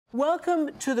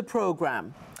Welcome to the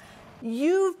program.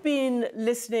 You've been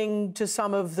listening to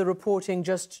some of the reporting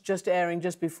just airing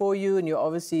just before you, and you're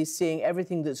obviously seeing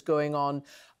everything that's going on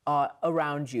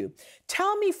around you.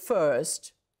 Tell me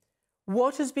first,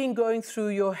 what has been going through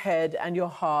your head and your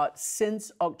heart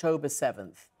since October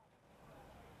 7th?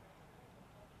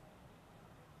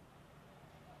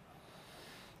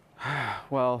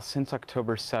 Well, since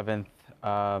October 7th,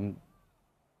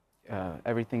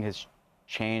 everything has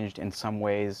changed in some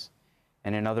ways,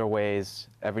 and in other ways,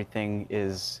 everything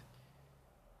is,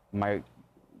 my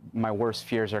worst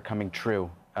fears are coming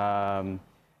true. As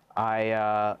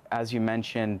you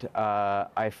mentioned,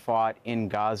 I fought in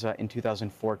Gaza in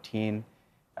 2014.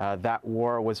 That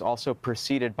war was also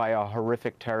preceded by a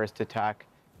horrific terrorist attack,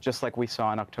 just like we saw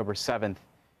on October 7th.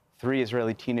 3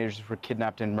 Israeli teenagers were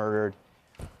kidnapped and murdered,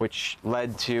 which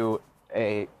led to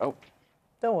a... Oh.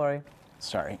 Don't worry.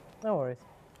 Sorry. No worries.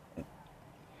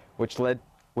 Which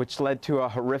led to a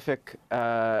horrific,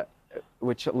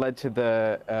 which led to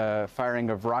the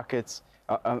firing of rockets,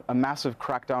 a massive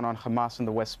crackdown on Hamas in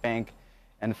the West Bank,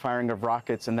 and firing of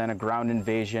rockets, and then a ground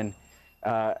invasion.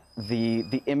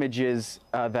 The images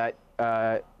that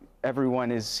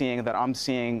everyone is seeing, that I'm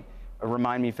seeing,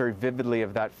 remind me very vividly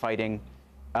of that fighting,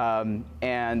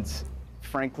 and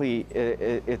frankly,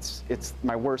 it's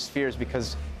my worst fears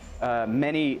because.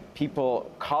 Many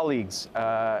people, colleagues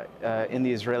in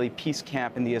the Israeli peace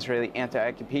camp, in the Israeli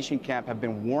anti-occupation camp, have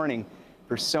been warning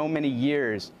for so many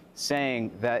years,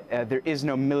 saying that there is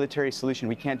no military solution.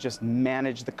 We can't just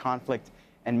manage the conflict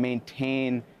and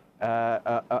maintain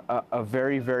a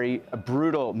very, very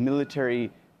brutal military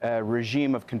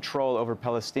regime of control over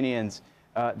Palestinians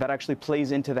that actually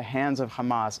plays into the hands of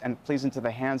Hamas and plays into the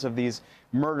hands of these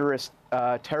murderous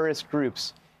terrorist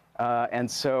groups. And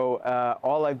so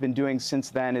all I've been doing since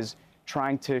then is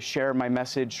trying to share my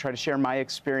message, try to share my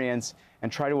experience,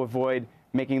 and try to avoid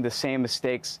making the same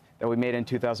mistakes that we made in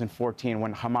 2014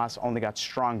 when Hamas only got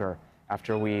stronger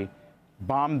after we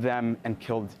bombed them and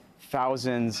killed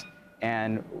thousands,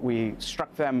 and we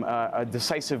struck them a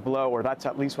decisive blow, or that's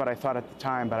at least what I thought at the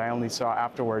time, but I only saw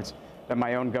afterwards that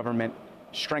my own government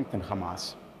strengthened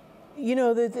Hamas. You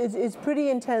know, it's pretty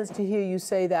intense to hear you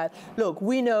say that. Look,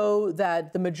 we know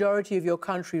that the majority of your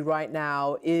country right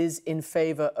now is in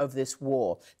favor of this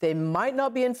war. They might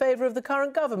not be in favor of the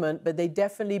current government, but they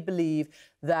definitely believe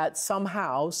that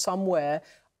somehow, somewhere,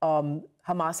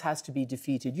 Hamas has to be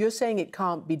defeated. You're saying it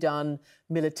can't be done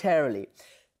militarily.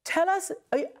 Tell us,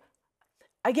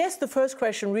 I guess the first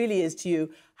question really is to you,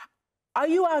 are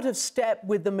you out of step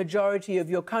with the majority of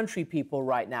your country people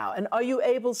right now? And are you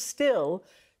able still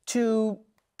to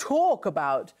talk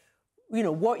about, you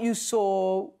know, what you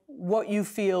saw, what you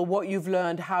feel, what you've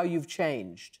learned, how you've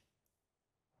changed?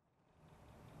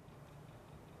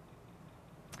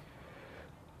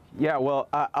 Yeah, well,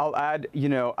 I'll add, you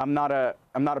know, I'm not a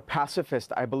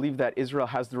pacifist. I believe that Israel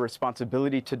has the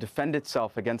responsibility to defend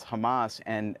itself against Hamas,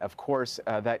 and of course,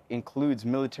 that includes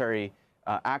military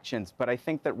actions. But I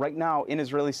think that right now in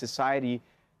Israeli society,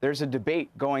 there's a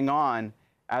debate going on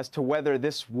as to whether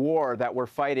this war that we're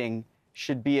fighting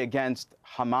should be against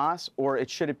Hamas or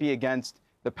should it be against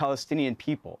the Palestinian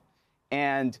people.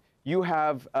 And you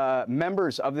have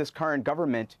members of this current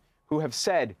government who have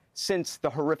said, since the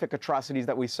horrific atrocities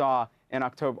that we saw on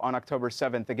October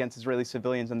 7th against Israeli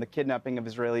civilians and the kidnapping of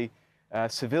Israeli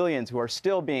civilians who are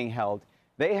still being held,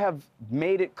 they have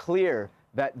made it clear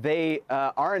that they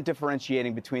aren't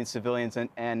differentiating between civilians and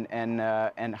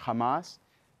Hamas.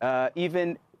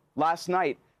 Even last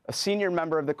night, a senior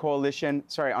member of the coalition,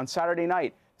 on Saturday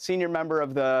night, senior member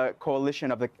of the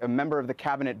coalition, a member of the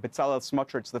cabinet, Bezalel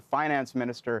Smotrich, the finance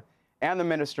minister and the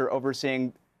minister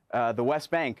overseeing the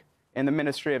West Bank in the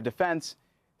Ministry of Defense,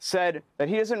 said that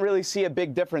he doesn't really see a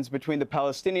big difference between the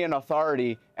Palestinian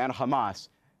Authority and Hamas.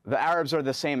 The Arabs are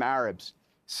the same Arabs.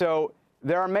 So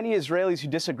there are many Israelis who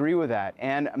disagree with that,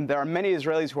 and there are many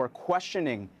Israelis who are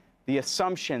questioning the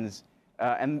assumptions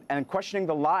and questioning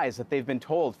the lies that they've been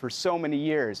told for so many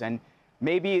years. And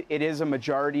maybe it is a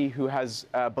majority who has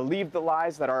believed the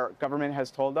lies that our government has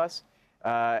told us.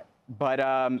 You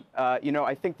know,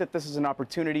 I think that this is an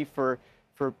opportunity for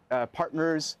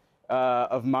partners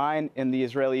of mine in the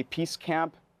Israeli peace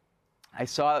camp. I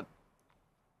saw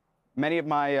many of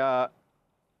my...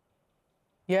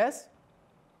 Yes?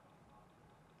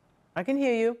 I can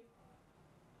hear you.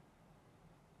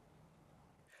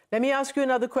 Let me ask you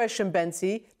another question,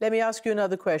 Benzi. Let me ask you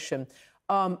another question.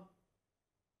 Okay.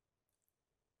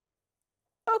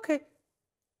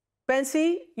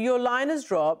 Benzi, your line has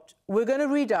dropped. We're going to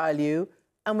redial you,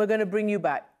 and we're going to bring you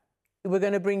back. We're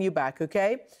going to bring you back,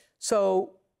 okay?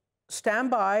 So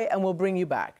Stand by and we'll bring you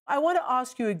back. I want to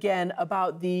ask you again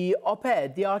about the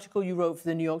op-ed, the article you wrote for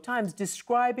the New York Times,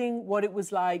 describing what it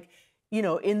was like, you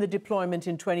know, in the deployment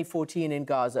in 2014 in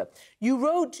Gaza. You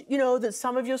wrote, you know, that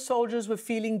some of your soldiers were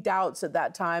feeling doubts at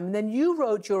that time, and then you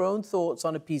wrote your own thoughts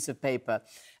on a piece of paper.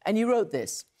 And you wrote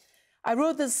this: I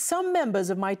wrote that some members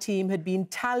of my team had been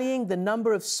tallying the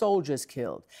number of soldiers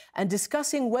killed and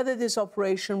discussing whether this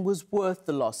operation was worth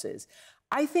the losses.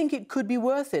 I think it could be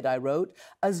worth it, I wrote,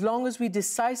 as long as we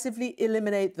decisively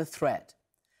eliminate the threat.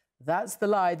 That's the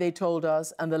lie they told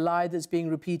us, and the lie that's being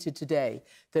repeated today,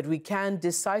 that we can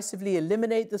decisively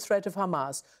eliminate the threat of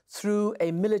Hamas through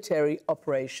a military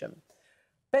operation.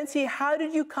 Benzi, how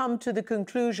did you come to the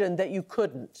conclusion that you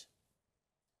couldn't?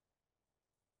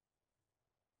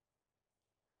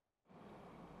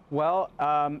 Well,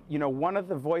 you know, one of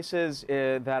the voices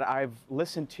that I've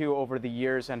listened to over the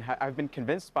years and I've been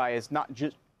convinced by is not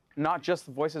just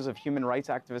the voices of human rights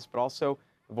activists, but also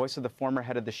the voice of the former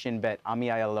head of the Shin Bet, Ami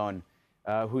Ayalon,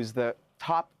 who's the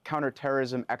top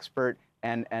counterterrorism expert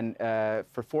and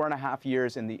for 4.5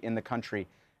 years in the country.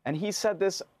 And he said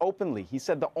this openly. He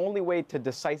said the only way to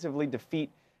decisively defeat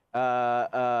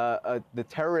the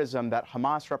terrorism that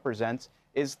Hamas represents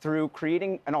is through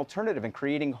creating an alternative and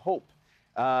creating hope.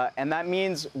 And that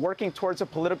means working towards a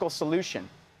political solution.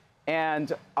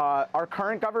 And our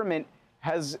current government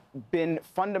has been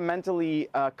fundamentally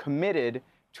committed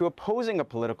to opposing a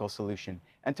political solution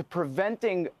and to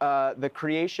preventing the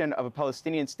creation of a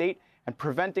Palestinian state and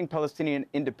preventing Palestinian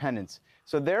independence.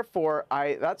 So therefore,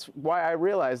 that's why I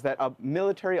realized that a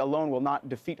military alone will not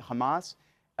defeat Hamas.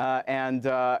 And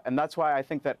that's why I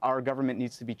think that our government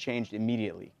needs to be changed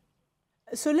immediately.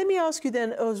 So let me ask you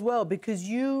then as well, because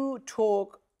you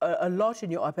talk a lot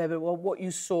in your op-ed about what you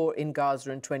saw in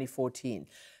Gaza in 2014.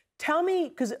 Tell me,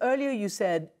 because earlier you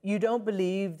said you don't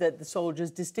believe that the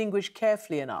soldiers distinguish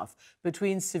carefully enough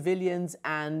between civilians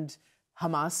and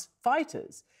Hamas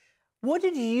fighters. What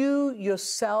did you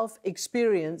yourself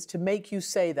experience to make you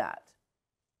say that?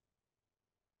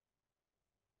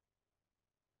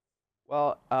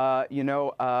 Well, you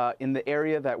know, in the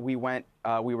area that we went,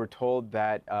 we were told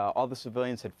that all the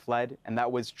civilians had fled, and that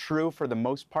was true for the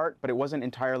most part, but it wasn't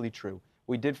entirely true.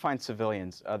 We did find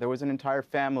civilians. There was an entire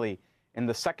family in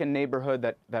the second neighborhood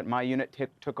that my unit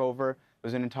took over. There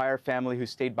was an entire family who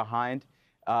stayed behind,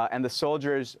 and the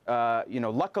soldiers, you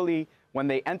know, luckily, when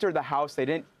they entered the house, they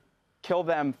didn't kill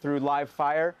them through live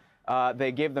fire.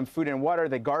 They gave them food and water.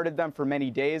 They guarded them for many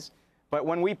days. But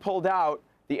when we pulled out,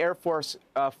 the Air Force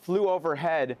flew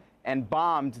overhead and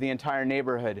bombed the entire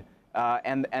neighborhood,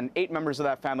 and 8 members of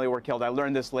that family were killed. I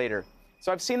learned this later.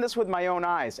 So I've seen this with my own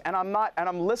eyes, and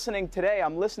I'm listening today.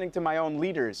 I'm listening to my own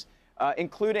leaders,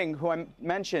 including who I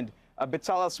mentioned,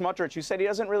 Bezalel Smotrich, who said he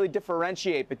doesn't really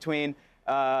differentiate between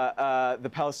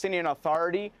the Palestinian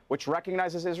Authority, which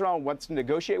recognizes Israel and wants to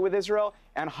negotiate with Israel,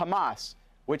 and Hamas,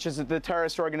 which is the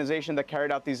terrorist organization that carried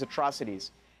out these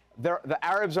atrocities. The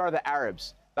Arabs are the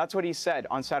Arabs. That's what he said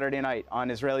on Saturday night on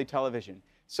Israeli television.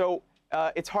 So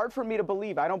it's hard for me to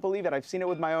believe. I don't believe it. I've seen it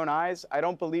with my own eyes. I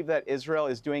don't believe that Israel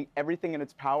is doing everything in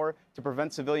its power to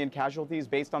prevent civilian casualties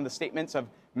based on the statements of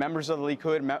members of the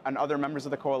Likud and other members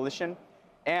of the coalition.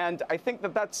 And I think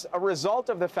that that's a result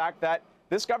of the fact that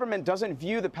this government doesn't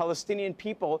view the Palestinian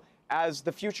people as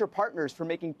the future partners for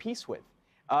making peace with.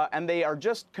 And they are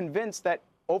just convinced that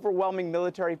overwhelming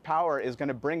military power is going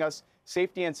to bring us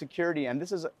safety and security. And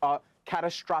this is a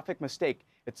catastrophic mistake.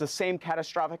 It's the same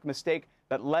catastrophic mistake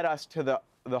that led us to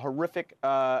the horrific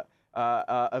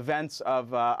events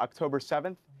of October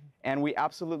 7th. And we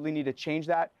absolutely need to change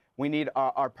that. We need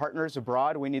our partners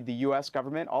abroad. We need the U.S.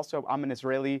 government. Also, I'm an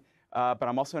Israeli, but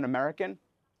I'm also an American.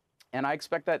 And I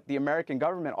expect that the American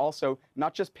government also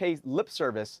not just pay lip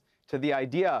service to the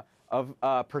idea of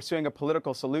pursuing a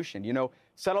political solution. You know,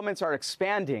 settlements are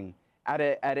expanding at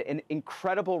an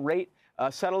incredible rate.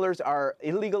 Settlers are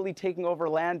illegally taking over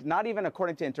land, not even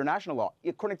according to international law,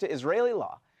 according to Israeli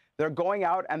law. They're going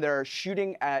out and they're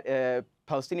shooting at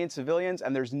Palestinian civilians,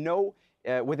 and there's no,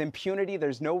 with impunity,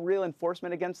 there's no real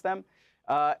enforcement against them.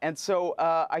 And so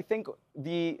I think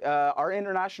our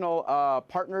international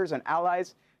partners and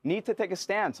allies need to take a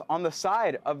stance on the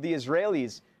side of the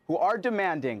Israelis who are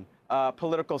demanding a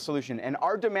political solution and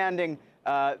are demanding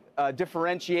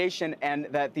differentiation, and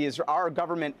that our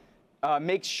government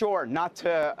makes sure not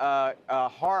to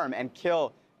harm and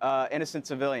kill innocent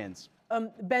civilians.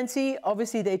 Benzi,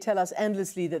 obviously they tell us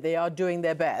endlessly that they are doing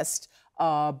their best,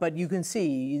 but you can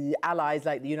see allies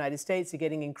like the United States are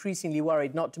getting increasingly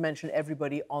worried, not to mention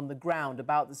everybody on the ground,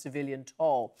 about the civilian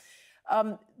toll.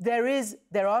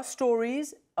 There are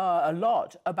stories, a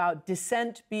lot, about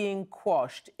dissent being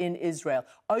quashed in Israel.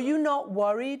 Are you not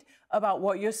worried about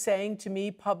what you're saying to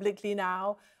me publicly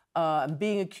now, and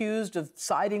being accused of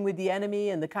siding with the enemy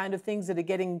and the kind of things that are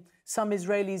getting some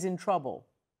Israelis in trouble?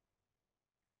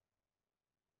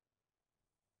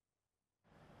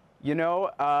 You know,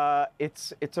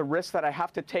 it's a risk that I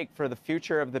have to take for the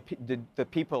future of the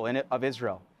people of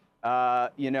Israel.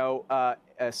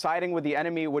 Siding with the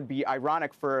enemy would be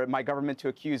ironic for my government to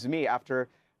accuse me after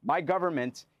my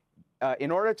government,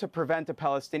 in order to prevent a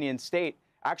Palestinian state,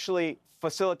 actually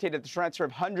facilitated the transfer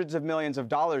of hundreds of millions of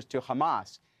dollars to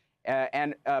Hamas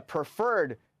and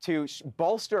preferred to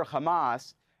bolster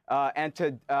Hamas and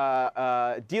to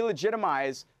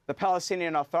delegitimize the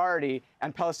Palestinian Authority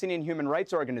and Palestinian human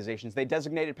rights organizations. They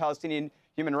designated Palestinian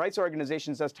human rights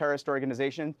organizations as terrorist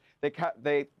organizations. They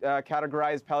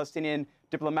categorized Palestinian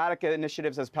diplomatic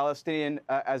initiatives as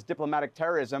as diplomatic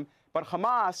terrorism. But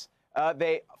Hamas,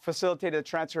 they facilitated the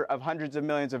transfer of hundreds of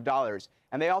millions of dollars.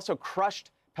 And they also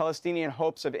crushed Palestinian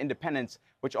hopes of independence,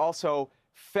 which also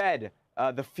fed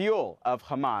the fuel of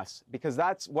Hamas, because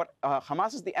that's what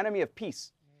Hamas is, the enemy of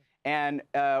peace. And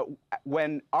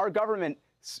when our government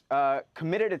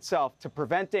committed itself to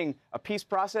preventing a peace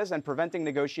process and preventing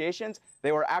negotiations,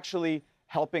 they were actually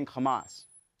helping Hamas.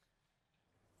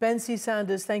 Benzi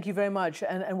Sanders, thank you very much.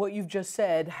 And what you've just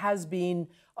said has been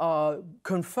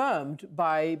confirmed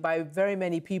by very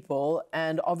many people.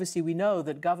 And obviously, we know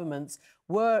that governments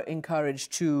were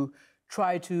encouraged to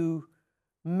try to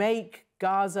make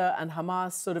Gaza and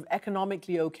Hamas sort of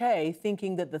economically okay,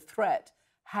 thinking that the threat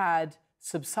had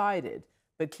subsided.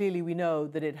 But clearly, we know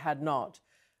that it had not.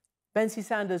 Benzi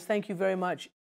Sanders, thank you very much.